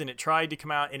movies, and it tried to come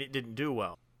out, and it didn't do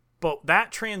well. But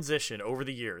that transition over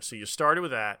the years, so you started with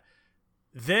that,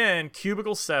 then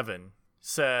Cubicle 7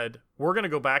 said, we're going to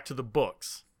go back to the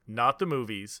books, not the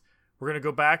movies. We're going to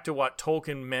go back to what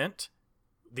Tolkien meant,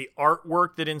 the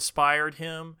artwork that inspired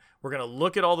him. We're going to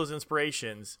look at all those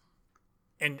inspirations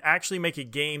and actually make a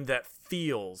game that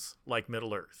feels like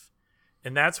Middle Earth.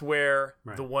 And that's where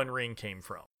the One Ring came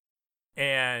from.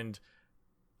 And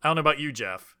I don't know about you,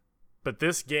 Jeff, but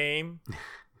this game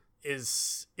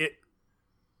is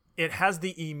it has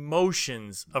the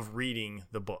emotions of reading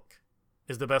the book,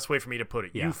 is the best way for me to put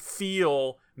it. Yeah. You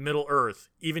feel Middle Earth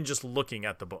even just looking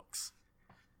at the books.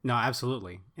 No,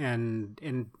 absolutely.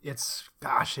 And it's,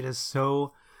 gosh, it is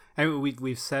so, I mean,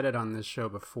 we've said it on this show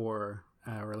before,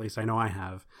 or at least I know I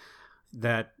have,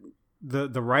 that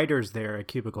the writers there at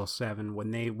Cubicle 7,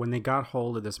 when they got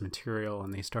hold of this material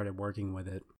and they started working with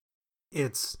it,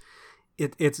 it's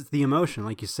the emotion,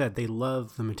 like you said. They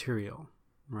love the material,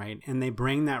 right? And they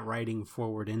bring that writing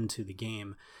forward into the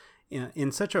game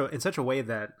in such a way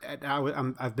that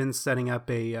I've been setting up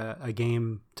a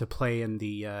game to play in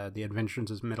the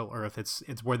Adventures of Middle Earth.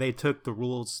 It's where they took the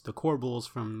rules, the core rules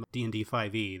from D&D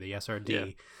 5e, the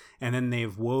SRD, and then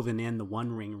they've woven in the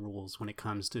One Ring rules when it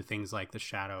comes to things like the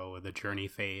shadow, the journey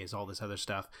phase, all this other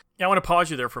stuff. Yeah, I want to pause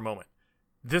you there for a moment.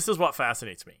 This is what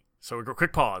fascinates me. So we go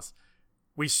quick pause.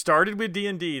 We started with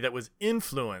D&D that was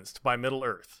influenced by Middle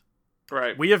Earth.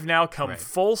 Right. We have now come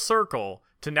full circle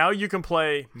to now you can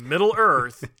play Middle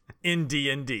Earth in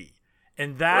D&D.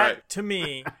 And that, to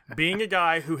me, being a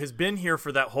guy who has been here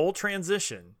for that whole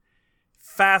transition,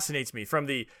 fascinates me. From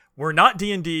the, we're not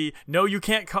D&D, no, you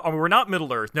can't, we're not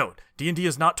Middle Earth. No, D&D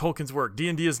is not Tolkien's work.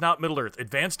 D&D is not Middle Earth.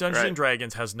 Advanced Dungeons and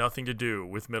Dragons has nothing to do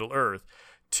with Middle Earth.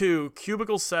 To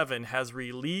Cubicle 7 has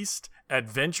released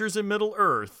Adventures in Middle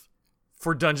Earth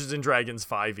for Dungeons and Dragons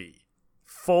 5e.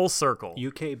 Full circle.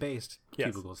 UK based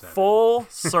Cubicle 7. Full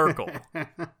circle.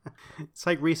 It's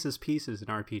like Reese's Pieces in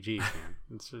RPGs, man.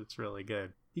 It's really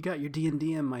good. You got your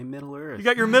D&D in my Middle Earth. You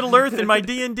got your Middle Earth in my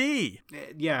D&D.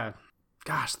 Yeah.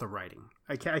 Gosh, the writing.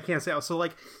 I can't say.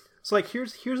 So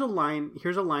here's a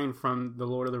line from The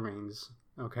Lord of the Rings.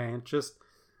 Okay, just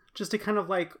to kind of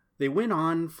like, they went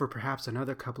on for perhaps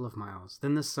another couple of miles.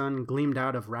 Then the sun gleamed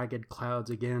out of ragged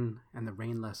clouds again, and the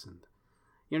rain lessened.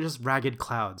 You know, just ragged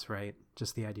clouds, right?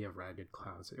 Just the idea of ragged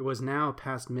clouds. It was now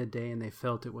past midday, and they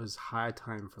felt it was high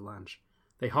time for lunch.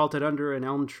 They halted under an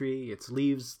elm tree. Its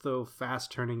leaves, though fast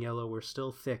turning yellow, were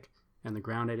still thick, and the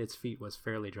ground at its feet was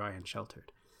fairly dry and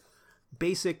sheltered.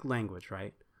 Basic language,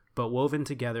 right? But woven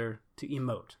together to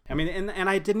emote. I mean, and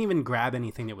I didn't even grab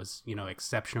anything that was,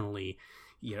 exceptionally,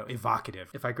 evocative.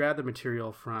 If I grab the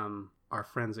material from our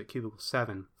friends at Cubicle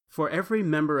 7, for every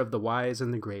member of the wise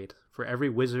and the great, for every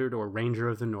wizard or ranger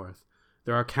of the north,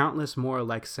 there are countless more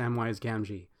like Samwise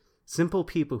Gamgee, simple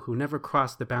people who never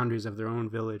crossed the boundaries of their own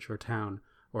village or town,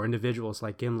 or individuals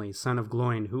like Gimli, son of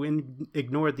Gloin, who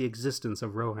ignored the existence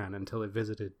of Rohan until he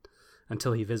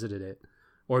visited it,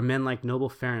 or men like noble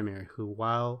Faramir, who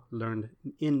while learned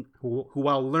in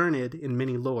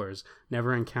many lores,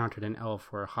 never encountered an elf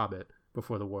or a hobbit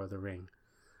before the War of the Ring.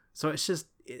 So it's just,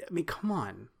 I mean, come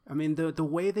on. I mean, the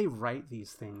way they write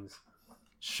these things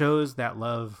shows that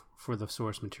love for the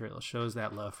source material, shows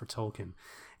that love for Tolkien.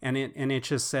 And it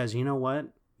just says, you know what?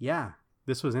 Yeah,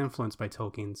 this was influenced by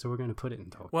Tolkien, so we're going to put it in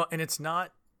Tolkien. Well, and it's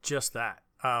not just that.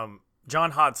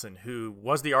 John Hodson, who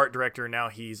was the art director, now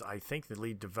he's, I think, the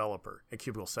lead developer at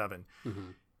Cubicle 7. Mm-hmm.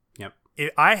 Yep.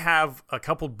 I have a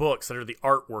couple books that are the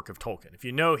artwork of Tolkien. If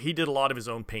you know, he did a lot of his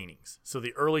own paintings. So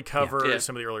the early covers,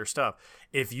 some of the earlier stuff.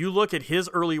 If you look at his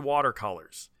early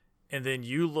watercolors, and then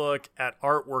you look at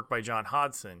artwork by John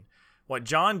Hodson, what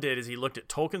John did is he looked at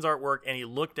Tolkien's artwork and he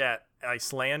looked at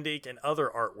Icelandic and other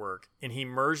artwork, and he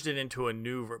merged it into a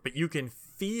new... But you can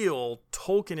feel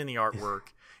Tolkien in the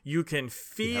artwork. You can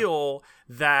feel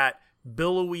that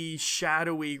billowy,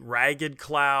 shadowy, ragged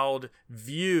cloud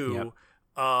view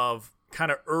of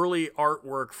kind of early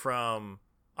artwork from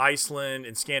Iceland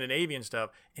and Scandinavian stuff.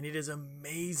 And it is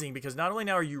amazing because not only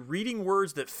now are you reading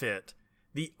words that fit,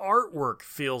 the artwork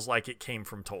feels like it came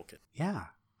from Tolkien. Yeah,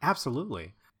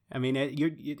 absolutely. I mean,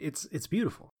 it's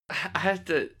beautiful. I have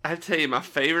to tell you,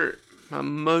 my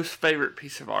most favorite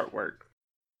piece of artwork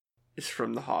is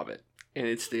from The Hobbit, and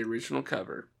it's the original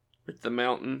cover with the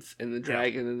mountains and the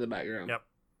dragon in the background. Yep.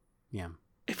 Yeah.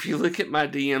 If you look at my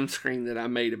DM screen that I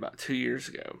made about 2 years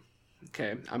ago,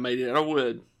 okay, I made it out of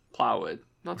wood, plywood,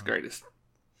 not the greatest,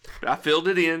 but I filled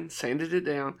it in, sanded it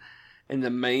down, and the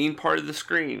main part of the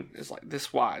screen is like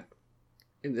this wide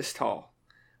and this tall.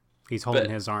 He's holding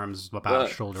his arms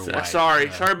about shoulder wide. Sorry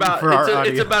about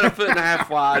it's about 1.5 feet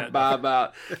wide by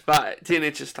about 10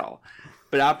 inches tall.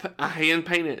 But I hand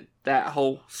painted that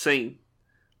whole scene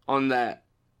on that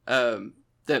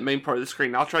main part of the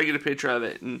screen. I'll try to get a picture of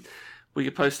it and we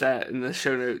can post that in the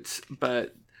show notes.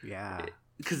 But yeah,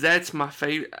 because that's my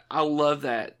favorite. I love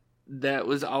that. That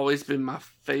was always been my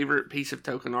favorite piece of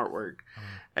Tolkien artwork,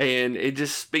 and it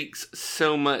just speaks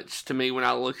so much to me when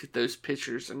I look at those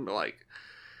pictures and be like,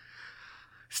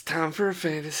 it's time for a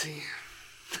fantasy.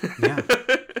 Yeah.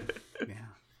 Yeah.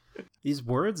 These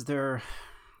words, they're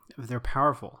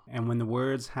powerful. And when the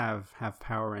words have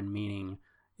power and meaning,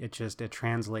 it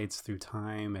translates through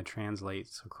time, it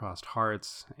translates across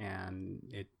hearts, and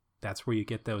that's where you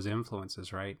get those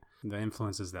influences, right? The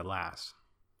influences that last,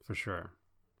 for sure.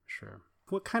 Sure.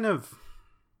 What kind of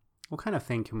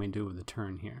thing can we do with the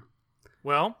turn here?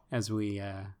 Well, as we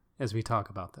talk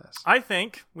about this, I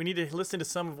think we need to listen to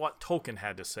some of what Tolkien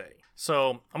had to say.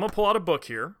 So I'm going to pull out a book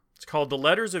here. It's called The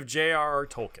Letters of J.R.R.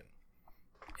 Tolkien.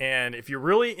 And if you're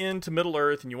really into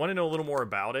Middle-earth and you want to know a little more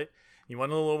about it, you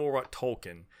want to know a little more about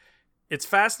Tolkien, it's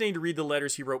fascinating to read the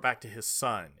letters he wrote back to his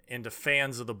son and to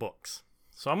fans of the books.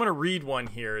 So I'm going to read one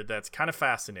here that's kind of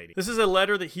fascinating. This is a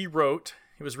letter that he wrote.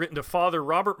 It was written to Father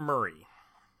Robert Murray.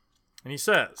 And he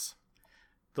says,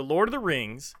 "The Lord of the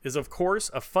Rings is, of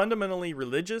course, a fundamentally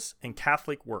religious and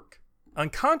Catholic work.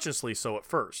 Unconsciously so at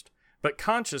first, but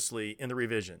consciously in the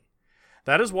revision.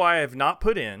 That is why I have not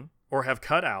put in, or have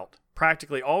cut out,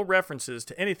 practically all references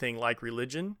to anything like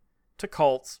religion, to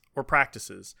cults, or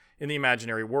practices in the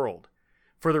imaginary world.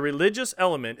 For the religious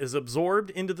element is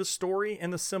absorbed into the story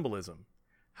and the symbolism.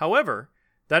 However,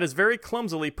 that is very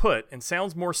clumsily put and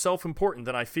sounds more self-important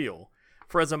than I feel.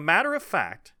 For as a matter of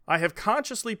fact, I have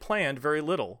consciously planned very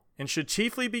little, and should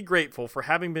chiefly be grateful for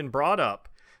having been brought up,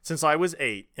 since I was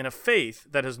 8, in a faith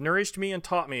that has nourished me and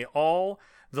taught me all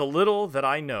the little that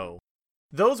I know."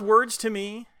 Those words to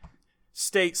me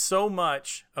state so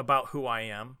much about who I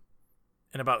am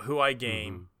and about who I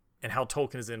game and how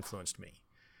Tolkien has influenced me.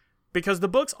 Because the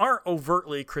books aren't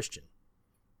overtly Christian.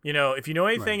 You know, if you know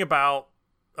anything about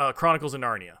Chronicles of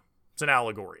Narnia, it's an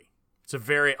allegory. It's a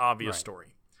very obvious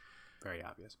story. Very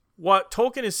obvious. What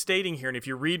Tolkien is stating here, and if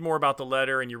you read more about the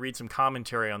letter and you read some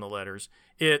commentary on the letters,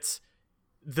 it's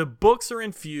the books are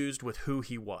infused with who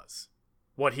he was,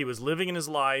 what he was living in his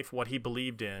life, what he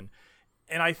believed in.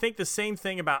 And I think the same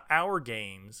thing about our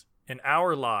games and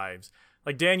our lives.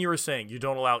 Like Dan, you were saying, you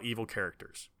don't allow evil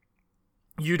characters.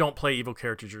 You don't play evil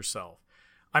characters yourself.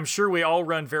 I'm sure we all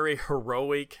run very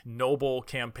heroic, noble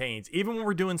campaigns, even when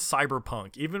we're doing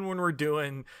cyberpunk, even when we're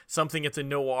doing something that's a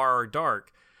noir or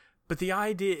dark. But the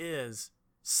idea is,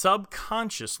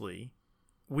 subconsciously,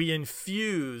 we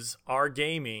infuse our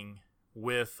gaming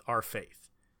with our faith.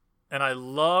 And I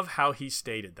love how he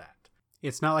stated that.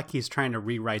 It's not like he's trying to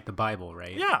rewrite the Bible,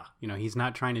 right? Yeah. You know, he's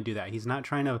not trying to do that. He's not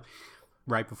trying to,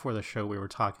 right before the show, we were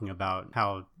talking about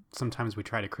how sometimes we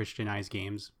try to Christianize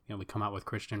games. You know, we come out with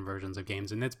Christian versions of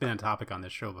games, and it's been a topic on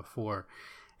this show before,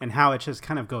 and how it just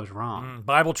kind of goes wrong.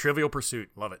 Bible Trivial Pursuit.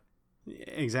 Love it.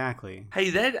 Exactly.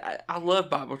 Hey, I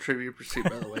love Bible Trivia Pursuit,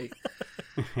 by the way.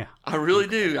 Yeah. I really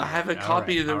do. I have a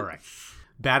copy of the... All right.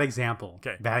 Bad example.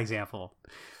 Okay. Bad example.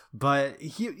 But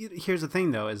here's the thing,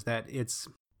 though, is that it's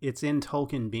in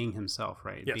Tolkien being himself,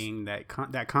 right? Yes. Being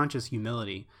that conscious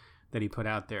humility that he put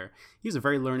out there. He's a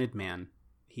very learned man.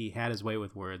 He had his way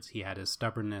with words. He had his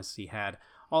stubbornness. He had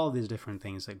all of these different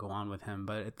things that go on with him.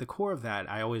 But at the core of that,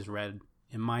 I always read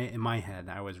in my head,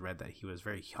 I always read that he was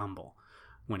very humble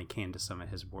when it came to some of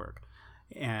his work.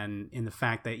 And in the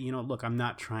fact that, look, I'm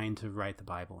not trying to write the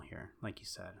Bible here, like you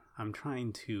said. I'm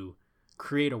trying to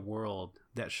create a world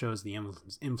that shows the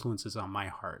influences on my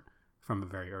heart from a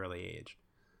very early age.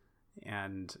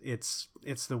 And it's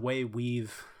the way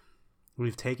we've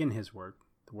taken his work,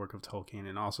 the work of Tolkien,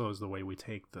 and also is the way we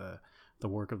take the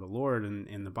work of the Lord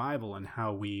in the Bible, and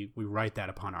how we write that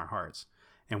upon our hearts.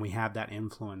 And we have that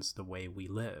influence the way we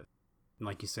live. And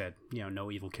like you said, no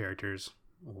evil characters,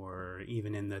 or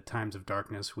even in the times of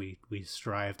darkness, we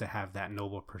strive to have that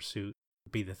noble pursuit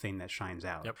be the thing that shines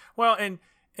out. Yep. Well, and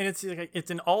it's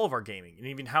in all of our gaming, and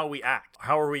even how we act.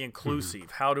 How are we inclusive?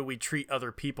 Mm-hmm. How do we treat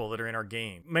other people that are in our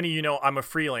game? Many of I'm a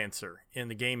freelancer in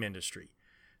the game industry.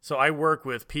 So I work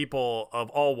with people of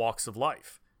all walks of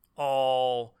life,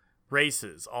 all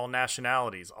races, all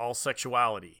nationalities, all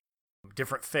sexuality,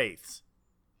 different faiths.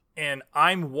 And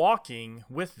I'm walking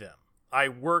with them. I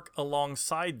work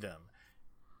alongside them.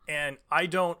 And I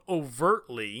don't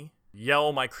overtly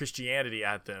yell my Christianity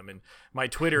at them, and my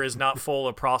Twitter is not full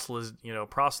of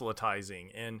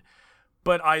proselytizing.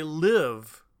 But I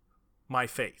live my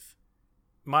faith.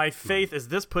 My faith, as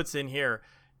this puts in here,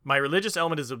 my religious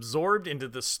element is absorbed into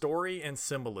the story and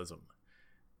symbolism.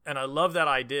 And I love that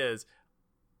idea.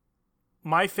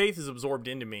 My faith is absorbed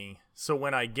into me. So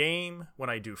when I game, when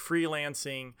I do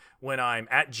freelancing, when I'm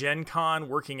at Gen Con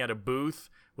working at a booth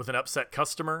with an upset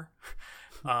customer,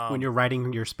 when you're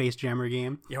writing your Space Jammer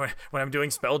game, when I'm doing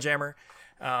Spelljammer,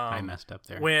 I messed up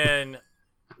there.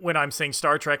 When I'm saying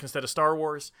Star Trek instead of Star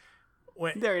Wars,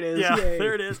 there it is. Yeah, Yay.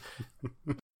 There it is.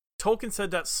 Tolkien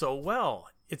said that so well.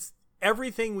 It's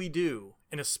everything we do,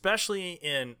 and especially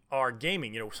in our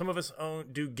gaming. Some of us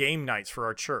do game nights for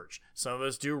our church. Some of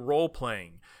us do role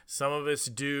playing. Some of us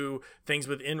do things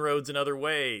with Inroads in other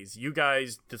ways. You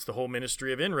guys, that's the whole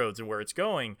ministry of Inroads and where it's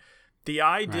going. The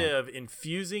idea of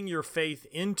infusing your faith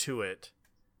into it,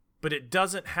 but it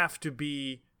doesn't have to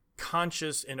be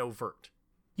conscious and overt.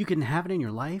 You can have it in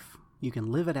your life. You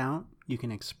can live it out. You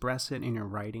can express it in your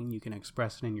writing. You can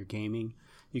express it in your gaming.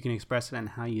 You can express it in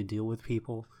how you deal with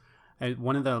people.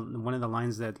 One of the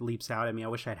lines that leaps out at me, I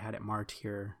wish I'd had it marked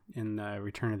here in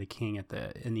Return of the King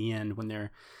in the end, when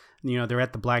they're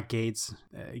at the Black Gates,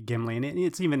 Gimli, and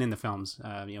it's even in the films.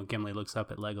 Gimli looks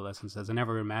up at Legolas and says, "I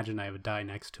never imagined I would die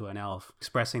next to an elf,"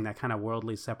 expressing that kind of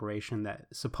worldly separation that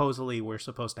supposedly we're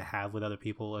supposed to have with other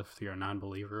people if you're a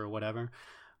non-believer or whatever.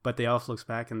 But the elf looks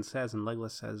back and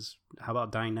Legolas says, "How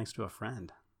about dying next to a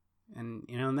friend?" And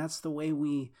and that's the way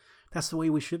we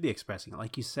should be expressing it.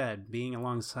 Like you said, being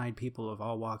alongside people of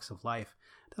all walks of life.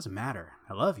 It doesn't matter.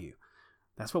 I love you.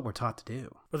 That's what we're taught to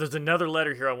do. But there's another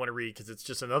letter here I want to read, because it's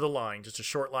just another line, just a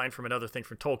short line from another thing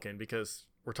from Tolkien, because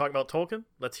we're talking about Tolkien.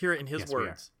 Let's hear it in his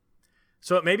words.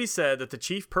 "So it may be said that the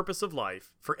chief purpose of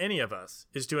life, for any of us,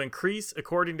 is to increase,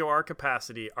 according to our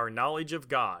capacity, our knowledge of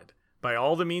God, by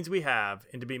all the means we have,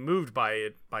 and to be moved by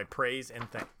it by praise and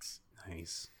thanks."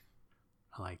 Nice.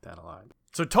 I like that a lot.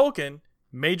 So Tolkien,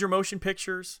 major motion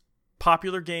pictures,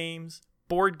 popular games,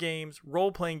 board games,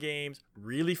 role-playing games,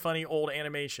 really funny old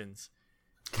animations.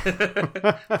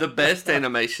 The best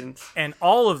animations. And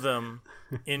all of them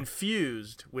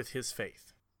infused with his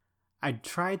faith. I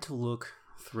tried to look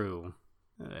through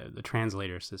the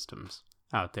translator systems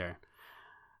out there,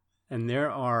 and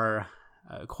there are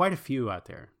quite a few out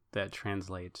there that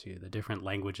translate to the different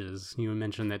languages. You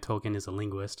mentioned that Tolkien is a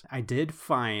linguist. I did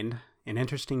find an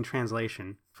interesting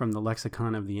translation from the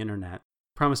Lexicon of the Internet.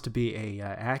 Promised to be a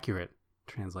accurate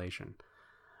translation.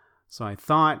 So I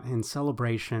thought, in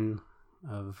celebration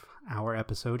of our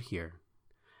episode here,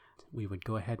 we would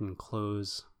go ahead and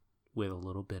close with a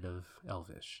little bit of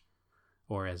Elvish,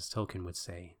 or as Tolkien would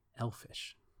say,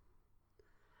 Elfish.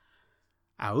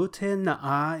 Aute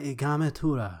naa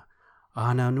igametura,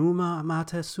 ananuma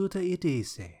mate suta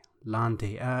idise,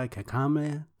 lante a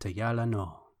kakame tayala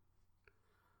no.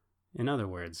 In other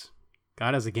words,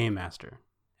 God is a game master,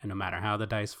 and no matter how the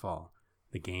dice fall,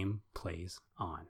 the game plays on.